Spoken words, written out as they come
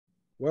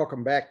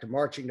Welcome back to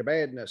Marching to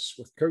Madness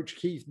with Coach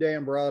Keith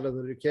Dambrot of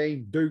the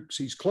Duquesne Dukes.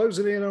 He's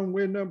closing in on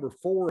win number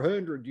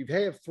 400. You've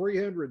had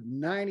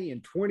 390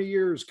 in 20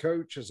 years,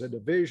 Coach, as a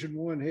Division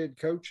I head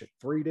coach at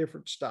 3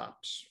 different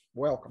stops.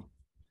 Welcome.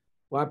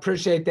 Well, I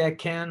appreciate that,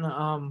 Ken.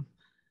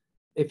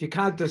 If you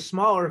count the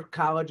smaller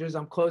colleges,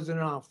 I'm closing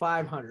in on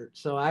 500.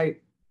 So I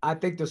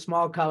think the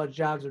small college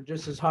jobs are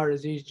just as hard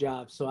as these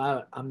jobs. So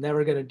I'm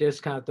never going to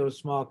discount those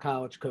small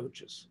college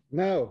coaches.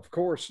 No, of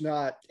course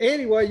not.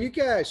 Anyway, you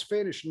guys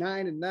finished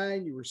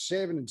 9-9. You were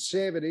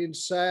 7-7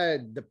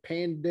 inside the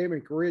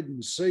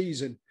pandemic-ridden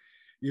season.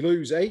 You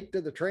lose 8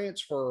 to the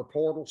transfer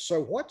portal.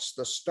 So what's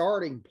the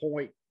starting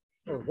point,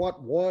 or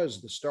what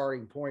was the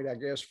starting point, I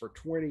guess, for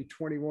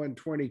 2021,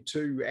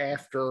 22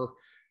 after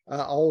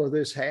all of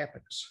this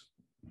happens?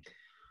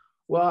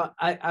 Well,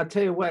 I'll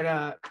tell you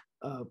what,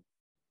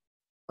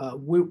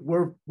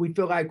 we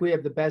feel like we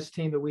have the best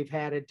team that we've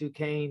had at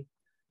Duquesne.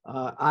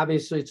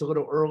 Obviously, it's a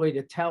little early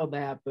to tell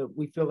that, but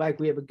we feel like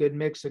we have a good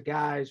mix of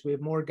guys. We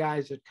have more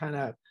guys that kind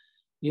of,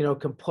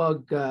 can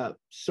plug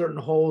certain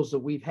holes that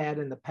we've had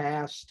in the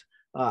past.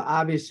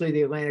 Obviously,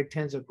 the Atlantic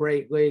 10 is a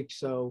great league,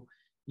 so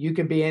you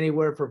can be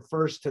anywhere from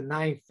 1st to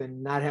 9th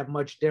and not have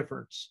much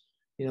difference.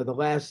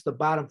 The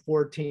bottom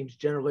 4 teams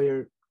generally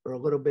are a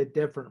little bit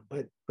different,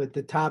 but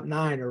the top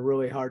 9 are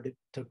really hard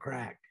to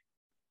crack.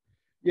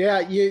 Yeah,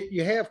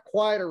 you have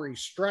quite a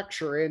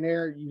restructure in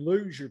there. You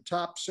lose your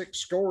top 6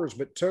 scorers,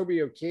 but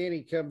Toby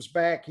O'Canny comes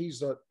back.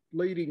 He's a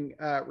leading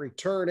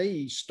returnee.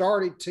 He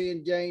started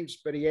 10 games,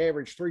 but he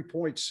averaged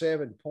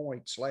 3.7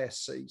 points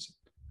last season.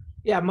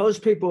 Yeah,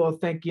 most people will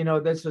think,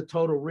 that's a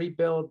total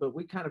rebuild, but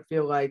we kind of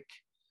feel like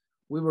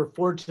we were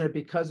fortunate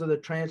because of the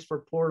transfer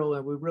portal,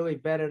 and we really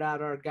vetted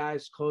out our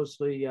guys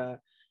closely.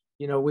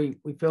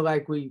 We feel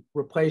like we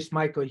replaced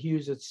Michael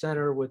Hughes at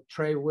center with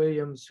Trey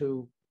Williams,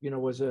 who,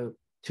 was a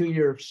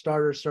 2-year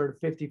starter, started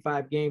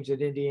 55 games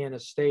at Indiana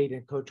State,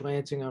 and Coach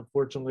Lansing,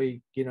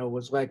 unfortunately,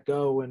 was let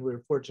go, and we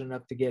were fortunate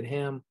enough to get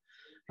him.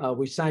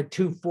 We signed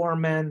 2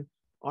 foremen,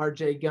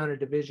 Rodney Gunn, a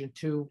Division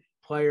II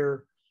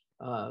player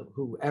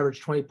who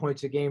averaged 20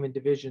 points a game in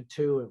Division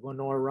II at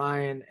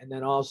Lenoir-Rhyne, and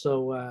then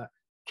also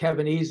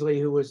Kevin Easley,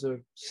 who was a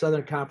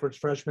Southern Conference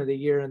Freshman of the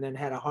Year and then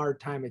had a hard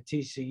time at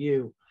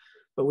TCU.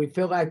 But we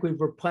feel like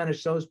we've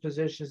replenished those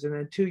positions, and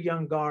then 2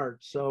 young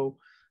guards. So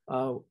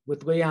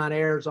with Leon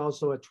Ayers,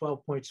 also a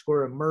 12-point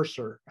scorer at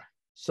Mercer.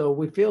 So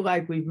we feel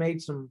like we've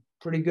made some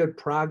pretty good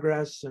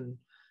progress. And,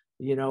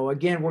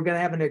 again, we're going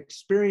to have an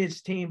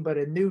experienced team, but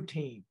a new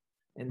team.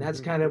 And that's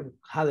kind of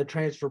how the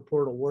transfer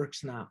portal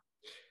works now.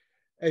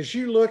 As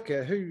you look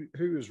at who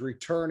is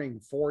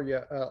returning for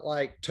you,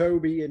 like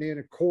Toby, and then,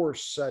 of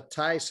course,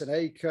 Tyson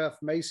Acuff,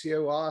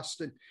 Maceo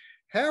Austin,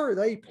 how are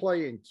they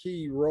playing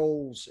key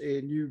roles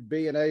in you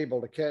being able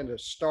to kind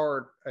of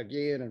start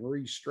again and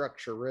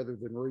restructure rather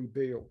than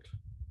rebuild?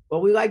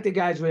 Well, we like the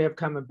guys we have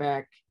coming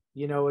back.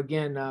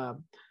 Again,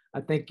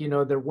 I think,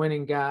 they're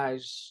winning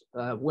guys,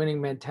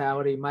 winning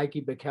mentality.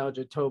 Mikey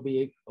Bekelja,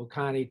 Toby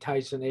O'Connie,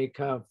 Tyson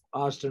Acuff,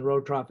 Austin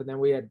Rotroff, and then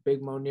we had Big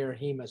Monir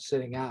Hema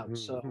sitting out.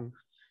 Mm-hmm.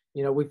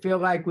 So, we feel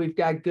like we've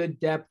got good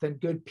depth and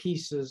good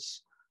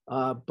pieces.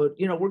 But,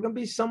 we're going to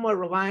be somewhat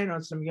reliant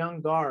on some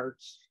young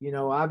guards.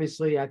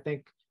 Obviously, I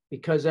think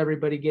because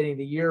everybody getting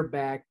the year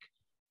back,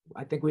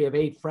 I think we have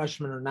 8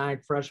 freshmen or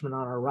 9 freshmen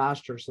on our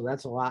roster. So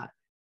that's a lot.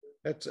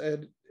 That's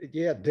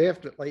yeah,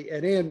 definitely.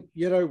 And then,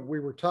 we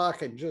were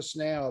talking just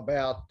now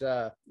about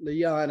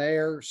Leon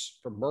Ayers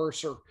from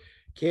Mercer,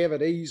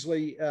 Kevin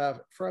Easley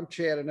from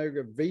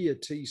Chattanooga via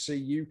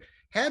TCU.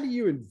 How do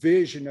you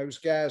envision those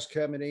guys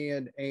coming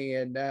in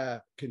and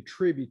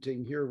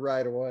contributing here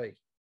right away?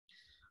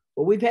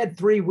 Well, we've had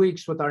 3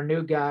 weeks with our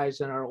new guys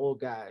and our old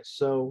guys.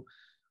 So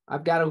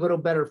I've got a little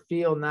better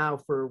feel now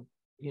for,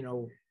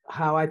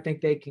 how I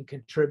think they can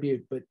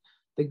contribute. But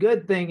the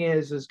good thing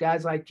is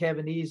guys like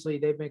Kevin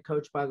Easley, they've been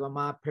coached by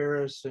Lamont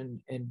Paris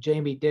and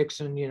Jamie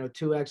Dixon,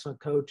 2 excellent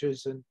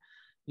coaches. And,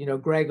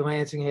 Greg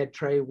Lansing had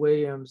Trey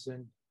Williams,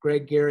 and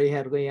Greg Gary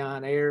had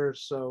Leon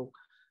Ayers. So,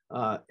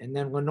 and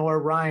then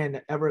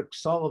Lenoir-Rhyne, Everett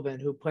Sullivan,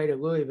 who played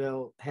at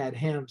Louisville, had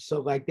him.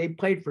 So, they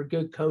played for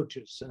good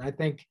coaches. And I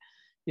think,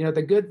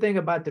 the good thing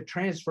about the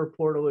transfer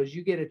portal is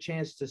you get a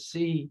chance to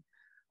see,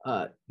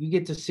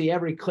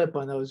 every clip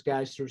on those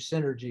guys through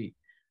Synergy.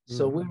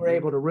 So we were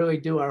able to really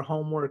do our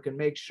homework and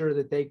make sure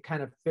that they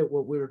kind of fit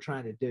what we were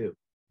trying to do.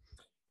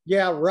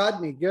 Yeah,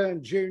 Rodney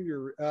Gunn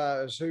Jr.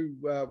 Is who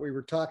we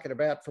were talking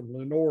about from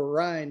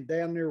Lenoir-Rhyne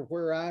down there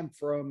where I'm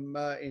from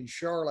in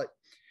Charlotte.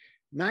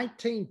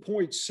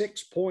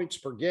 19.6 points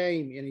per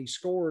game, and he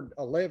scored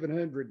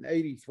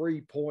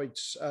 1,183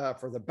 points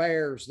for the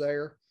Bears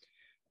there.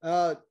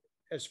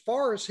 As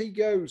far as he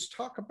goes,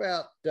 talk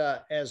about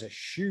as a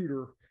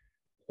shooter,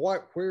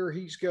 where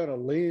he's going to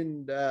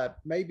lend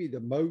maybe the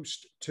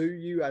most to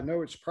you. I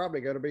know it's probably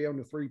going to be on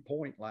the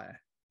 3-point line.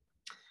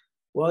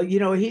 Well,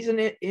 he's an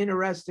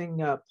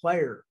interesting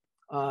player.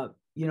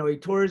 He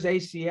tore his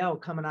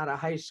ACL coming out of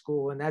high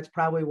school, and that's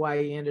probably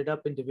why he ended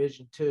up in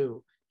Division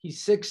II.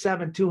 He's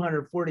 6'7",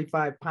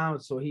 245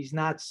 pounds, so he's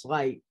not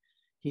slight.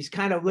 he's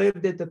kind of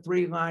lived at the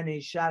 3 line, and he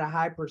shot a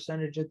high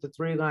percentage at the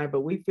 3 line,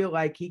 but we feel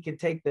like he can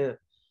take the,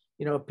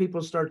 if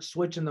people start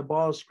switching the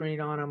ball screen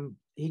on him,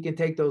 he can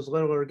take those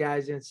littler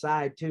guys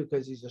inside too,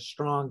 because he's a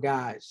strong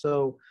guy.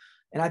 So,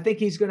 and I think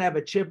he's going to have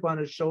a chip on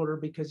his shoulder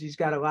because he's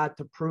got a lot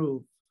to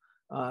prove.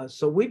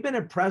 So we've been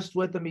impressed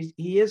with him.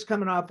 He is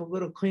coming off a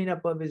little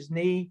cleanup of his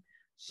knee,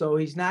 so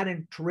he's not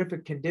in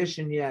terrific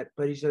condition yet,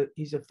 but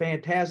he's a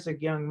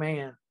fantastic young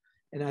man.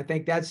 And I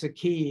think that's the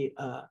key.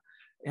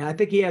 And I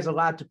think he has a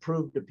lot to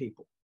prove to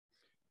people.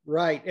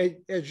 Right.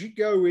 As you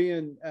go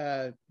in,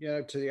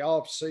 to the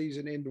off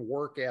season, into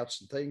workouts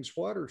and things,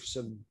 what are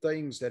some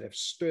things that have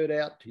stood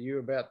out to you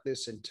about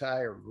this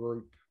entire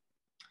group?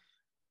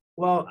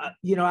 Well,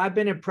 I've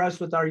been impressed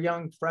with our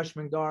young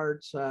freshman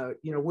guards.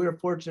 We were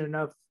fortunate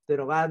enough that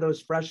a lot of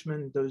those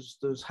freshmen,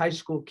 those high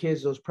school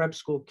kids, those prep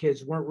school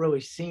kids weren't really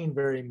seen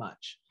very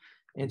much.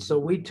 And so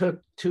we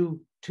took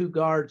two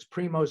guards,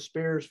 Primo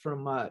Spears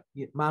from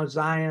Mount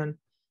Zion,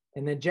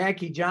 and then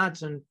Jackie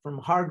Johnson from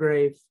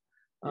Hargrave.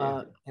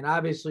 And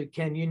obviously,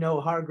 Ken,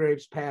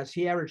 Hargrave's past.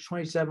 He averaged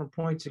 27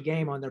 points a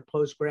game on their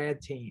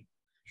post-grad team.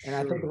 And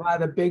I think a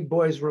lot of the big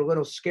boys were a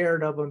little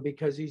scared of him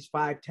because he's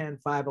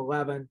 5'10",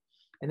 5'11",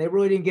 and they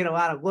really didn't get a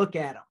lot of look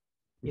at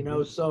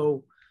him,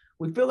 So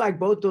we feel like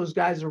both those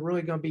guys are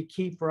really going to be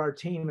key for our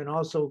team and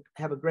also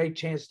have a great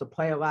chance to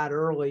play a lot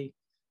early.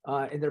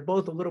 And they're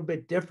both a little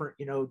bit different.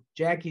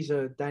 Jackie's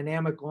a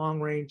dynamic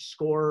long-range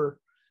scorer,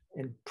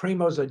 and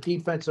Primo's a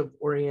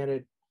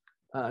defensive-oriented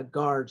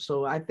guard.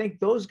 So I think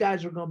those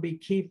guys are going to be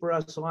key for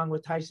us, along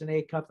with Tyson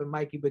Acuff and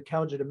Mikey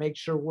Bukelja, to make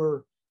sure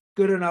we're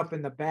good enough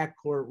in the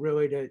backcourt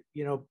really to,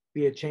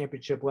 be a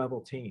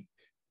championship-level team.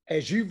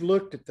 As you've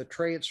looked at the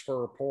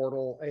transfer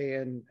portal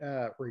and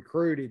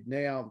recruited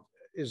now,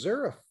 is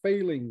there a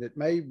feeling that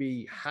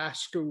maybe high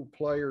school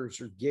players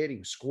are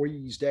getting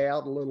squeezed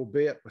out a little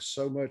bit with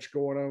so much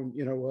going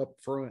on, up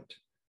front?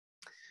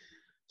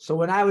 So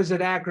when I was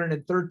at Akron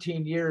in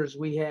 13 years,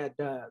 we had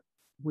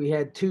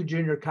 2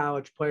 junior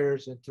college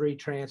players and 3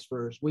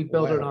 transfers. We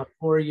built it on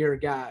 4-year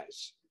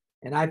guys.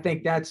 And I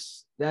think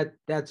that's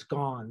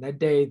gone.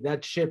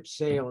 That ship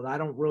sailed. I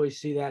don't really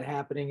see that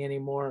happening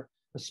anymore,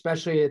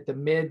 especially at the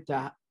mid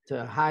to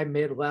high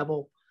mid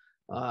level.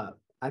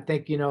 I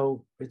think,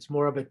 it's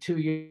more of a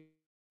 2-year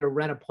to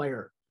rent a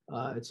player.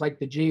 It's like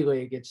the G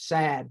League. It's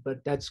sad,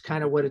 but that's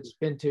kind of what it's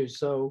been to.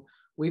 So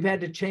we've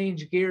had to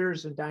change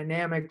gears and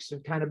dynamics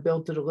and kind of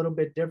built it a little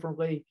bit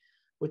differently,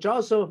 which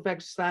also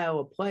affects style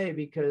of play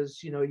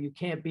because, you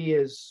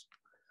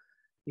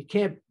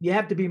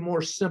have to be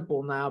more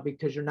simple now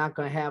because you're not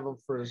going to have them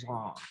for as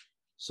long.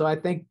 So I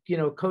think,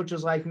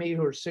 coaches like me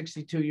who are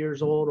 62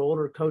 years old,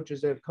 older coaches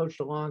that have coached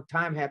a long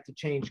time have to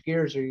change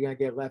gears or you're going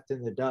to get left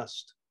in the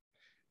dust.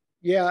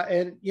 Yeah.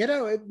 And,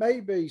 it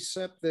may be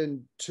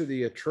something to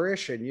the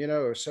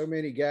attrition, so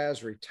many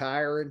guys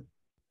retiring,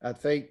 I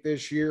think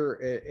this year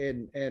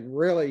and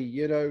really,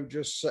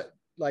 just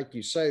like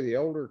you say, the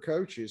older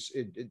coaches,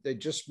 they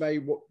just may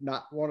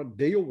not want to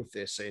deal with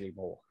this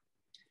anymore.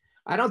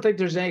 I don't think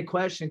there's any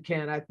question,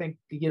 Ken. I think,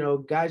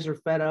 guys are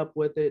fed up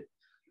with it.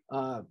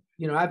 I've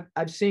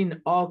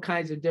seen all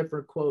kinds of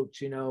different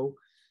quotes,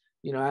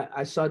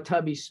 I saw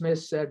Tubby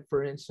Smith said,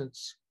 for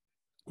instance,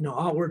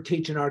 all we're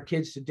teaching our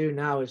kids to do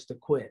now is to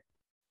quit.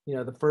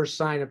 The first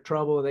sign of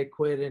trouble, they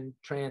quit and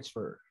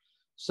transfer.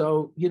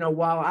 So,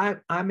 while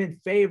I'm in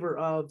favor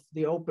of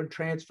the open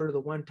transfer, the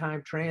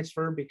one-time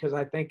transfer, because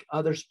I think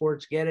other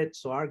sports get it,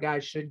 so our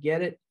guys should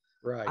get it.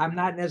 Right. I'm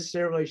not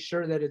necessarily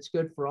sure that it's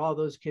good for all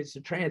those kids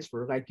to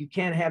transfer. Like you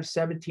can't have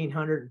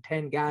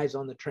 1,710 guys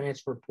on the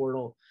transfer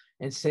portal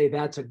and say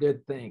that's a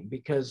good thing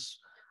because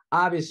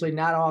obviously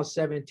not all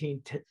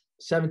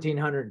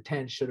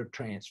 1,710 should have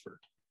transferred.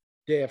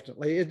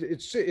 Definitely. It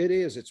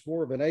is. It's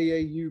more of an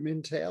AAU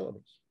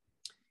mentality.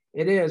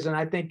 It is. And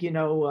I think,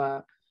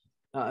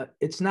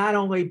 it's not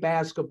only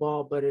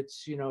basketball, but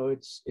it's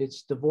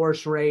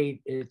divorce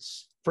rate.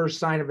 It's first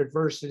sign of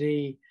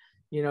adversity,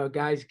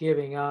 guys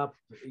giving up,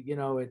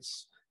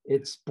 it's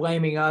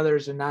blaming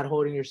others and not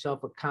holding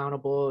yourself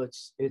accountable.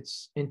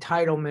 It's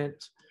entitlement.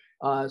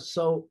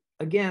 So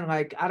again,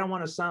 like, I don't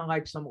want to sound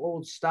like some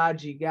old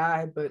stodgy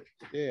guy, but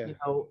I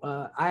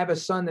have a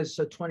son that's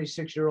a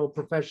 26-year-old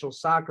professional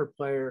soccer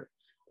player,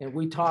 and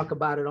we talk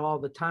about it all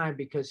the time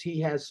because he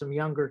has some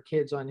younger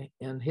kids on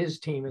his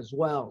team as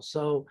well.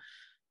 So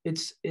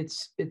it's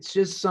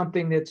just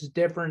something that's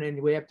different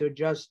and we have to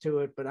adjust to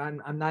it, but I'm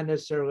not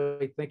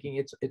necessarily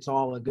thinking it's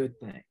all a good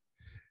thing.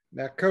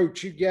 Now,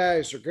 Coach, you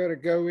guys are going to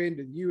go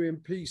into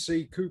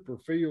UMPC Cooper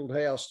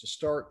Fieldhouse to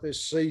start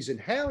this season.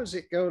 How is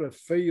it going to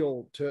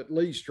feel to, at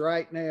least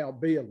right now,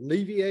 be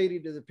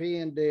alleviated to the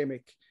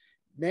pandemic?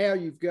 Now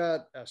you've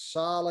got a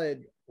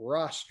solid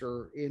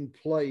roster in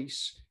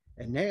place,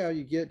 and now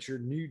you get your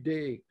new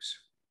digs.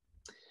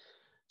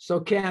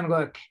 So, Ken,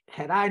 look,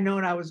 had I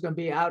known I was going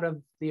to be out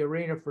of the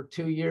arena for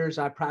 2 years,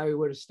 I probably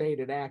would have stayed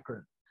at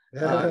Akron.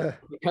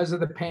 Because of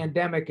the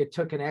pandemic, it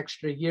took an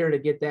extra year to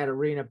get that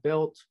arena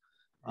built.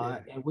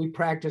 And we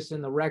practice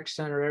in the rec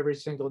center every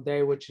single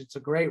day, which it's a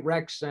great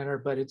rec center,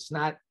 but it's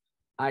not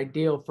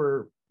ideal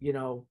for you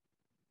know,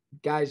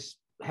 guys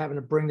having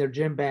to bring their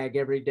gym bag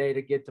every day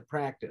to get to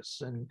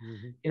practice. And,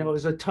 you know, it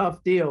was a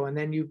tough deal. And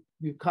then you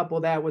couple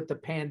that with the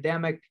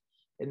pandemic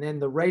and then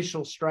the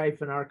racial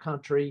strife in our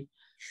country.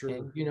 Sure.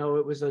 And, you know,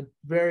 it was a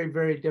very,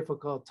 very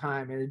difficult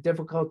time, and a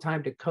difficult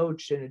time to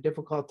coach and a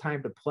difficult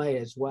time to play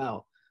as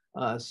well.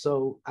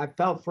 So I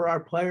felt for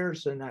our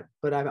players,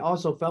 but I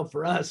also felt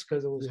for us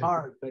because it was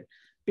hard. But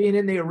being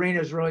in the arena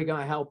is really going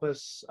to help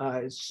us.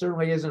 It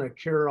certainly isn't a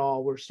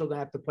cure-all. We're still going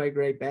to have to play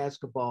great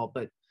basketball,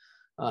 but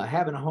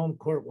having a home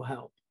court will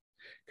help.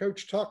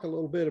 Coach, talk a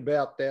little bit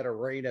about that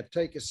arena.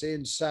 Take us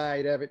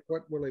inside of it.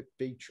 What will it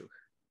feature?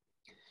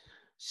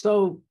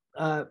 So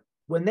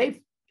when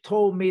they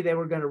told me they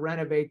were going to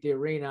renovate the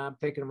arena, I'm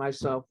thinking to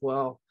myself,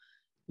 well,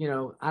 you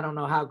know, I don't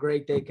know how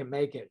great they can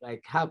make it.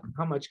 Like how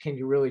much can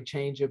you really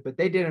change it? But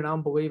they did an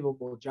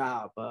unbelievable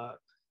job.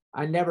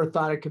 I never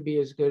thought it could be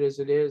as good as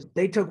it is.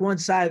 They took one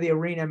side of the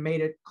arena and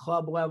made it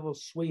club level,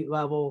 suite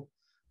level,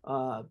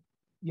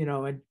 you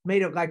know, and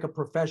made it like a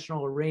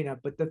professional arena.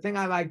 But the thing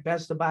I like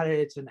best about it,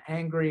 it's an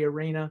angry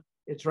arena.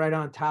 It's right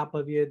on top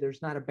of you.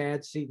 There's not a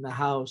bad seat in the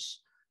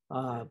house.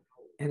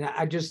 And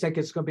I just think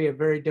it's going to be a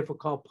very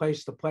difficult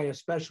place to play,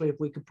 especially if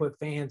we could put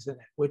fans in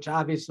it, which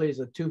obviously is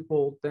a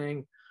twofold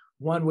thing.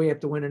 One, we have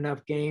to win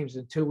enough games,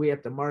 and two, we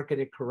have to market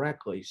it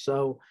correctly.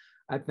 So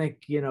I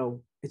think, you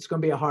know, it's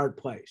going to be a hard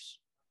place.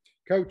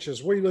 Coach,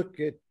 as we look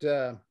at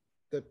the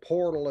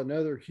portal,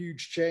 another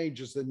huge change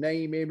is the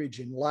name, image,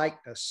 and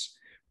likeness,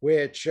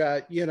 which,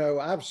 you know,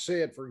 I've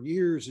said for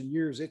years and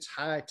years, it's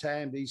high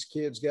time these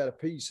kids got a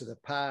piece of the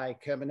pie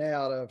coming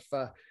out of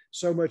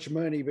so much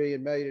money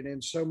being made and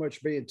then so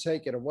much being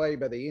taken away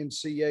by the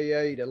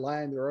NCAA to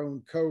line their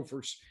own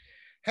coffers.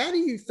 How do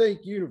you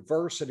think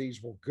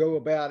universities will go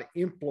about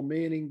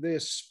implementing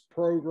this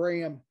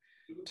program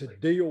to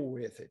deal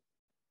with it?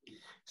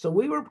 So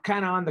we were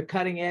kind of on the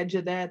cutting edge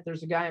of that.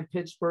 There's a guy in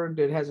Pittsburgh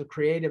that has a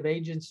creative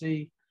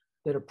agency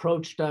that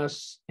approached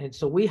us. And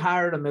so we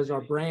hired him as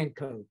our brand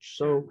coach.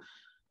 So,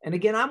 and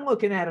again, I'm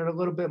looking at it a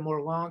little bit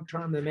more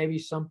long-term than maybe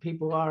some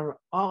people are.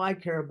 All I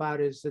care about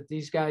is that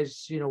these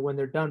guys, you know, when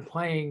they're done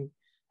playing,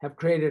 have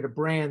created a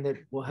brand that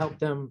will help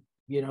them,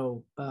 you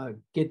know,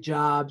 get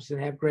jobs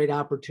and have great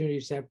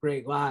opportunities to have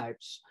great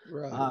lives.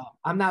 Right.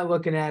 I'm not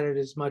looking at it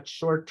as much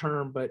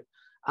short-term, but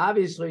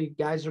obviously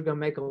guys are going to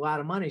make a lot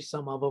of money,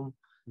 some of them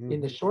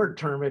in the short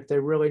term, if they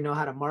really know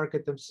how to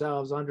market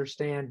themselves,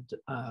 understand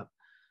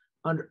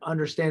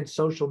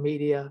social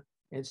media.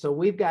 And so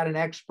we've got an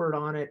expert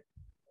on it.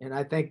 And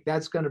I think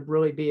that's going to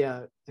really be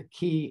a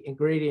key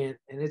ingredient.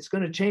 And it's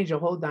going to change the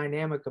whole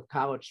dynamic of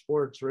college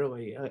sports,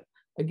 really.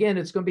 Again,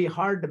 it's going to be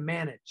hard to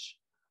manage.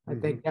 I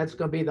think that's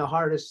going to be the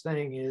hardest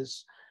thing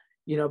is,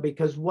 you know,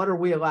 because what are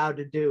we allowed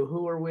to do?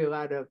 Who are we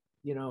allowed to,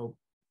 you know,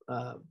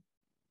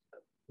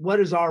 what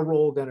is our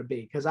role going to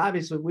be? Because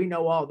obviously we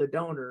know all the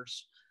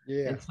donors.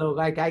 Yeah. And so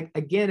like,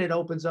 again, it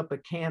opens up a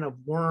can of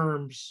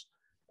worms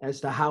as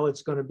to how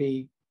it's going to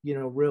be, you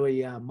know,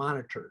 really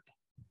monitored.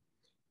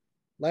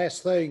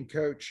 Last thing,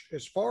 Coach,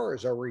 as far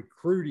as a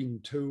recruiting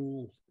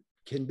tool,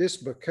 can this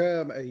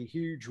become a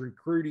huge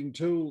recruiting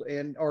tool?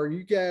 And are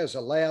you guys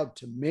allowed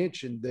to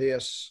mention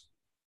this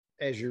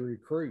as you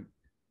recruit?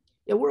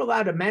 Yeah, we're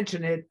allowed to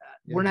mention it.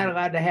 We're not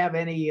allowed to have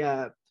any,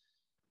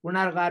 we're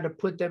not allowed to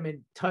put them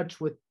in touch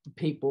with the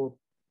people.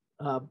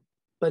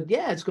 But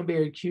yeah, it's going to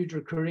be a huge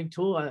recruiting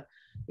tool.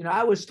 You know,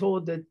 I was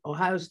told that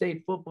Ohio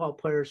State football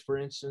players, for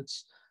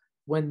instance,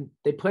 when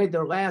they played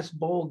their last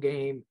bowl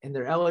game and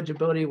their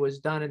eligibility was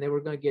done and they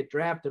were going to get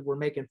drafted, were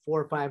making $400,000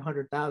 or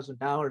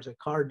 $500,000 at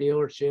car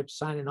dealerships,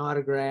 signing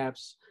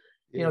autographs.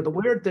 You know, the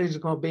weird thing is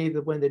going to be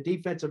that when the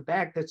defensive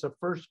back that's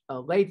a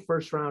late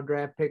first round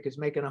draft pick is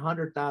making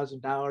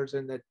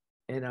 $100,000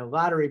 and a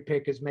lottery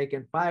pick is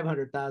making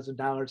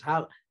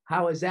 $500,000,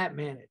 how is that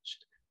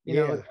managed? You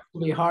know, it's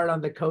going to be hard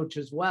on the coach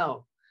as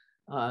well.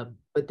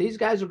 But these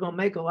guys are going to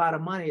make a lot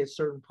of money at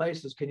certain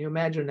places. Can you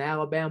imagine an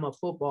Alabama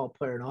football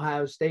player, an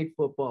Ohio State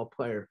football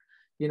player,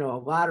 you know, a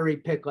lottery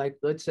pick, like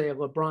let's say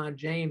LeBron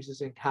James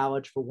is in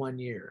college for 1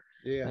 year.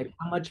 Yeah. Like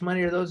how much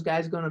money are those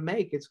guys going to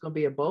make? It's going to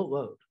be a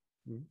boatload.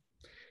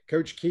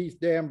 Coach Keith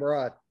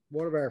Dambrot,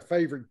 one of our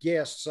favorite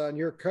guests on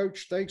your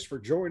Coach. Thanks for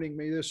joining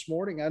me this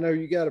morning. I know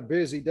you got a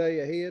busy day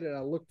ahead, and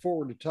I look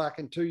forward to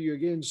talking to you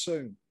again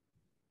soon.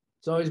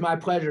 It's always my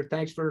pleasure.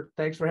 Thanks for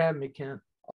having me, Ken.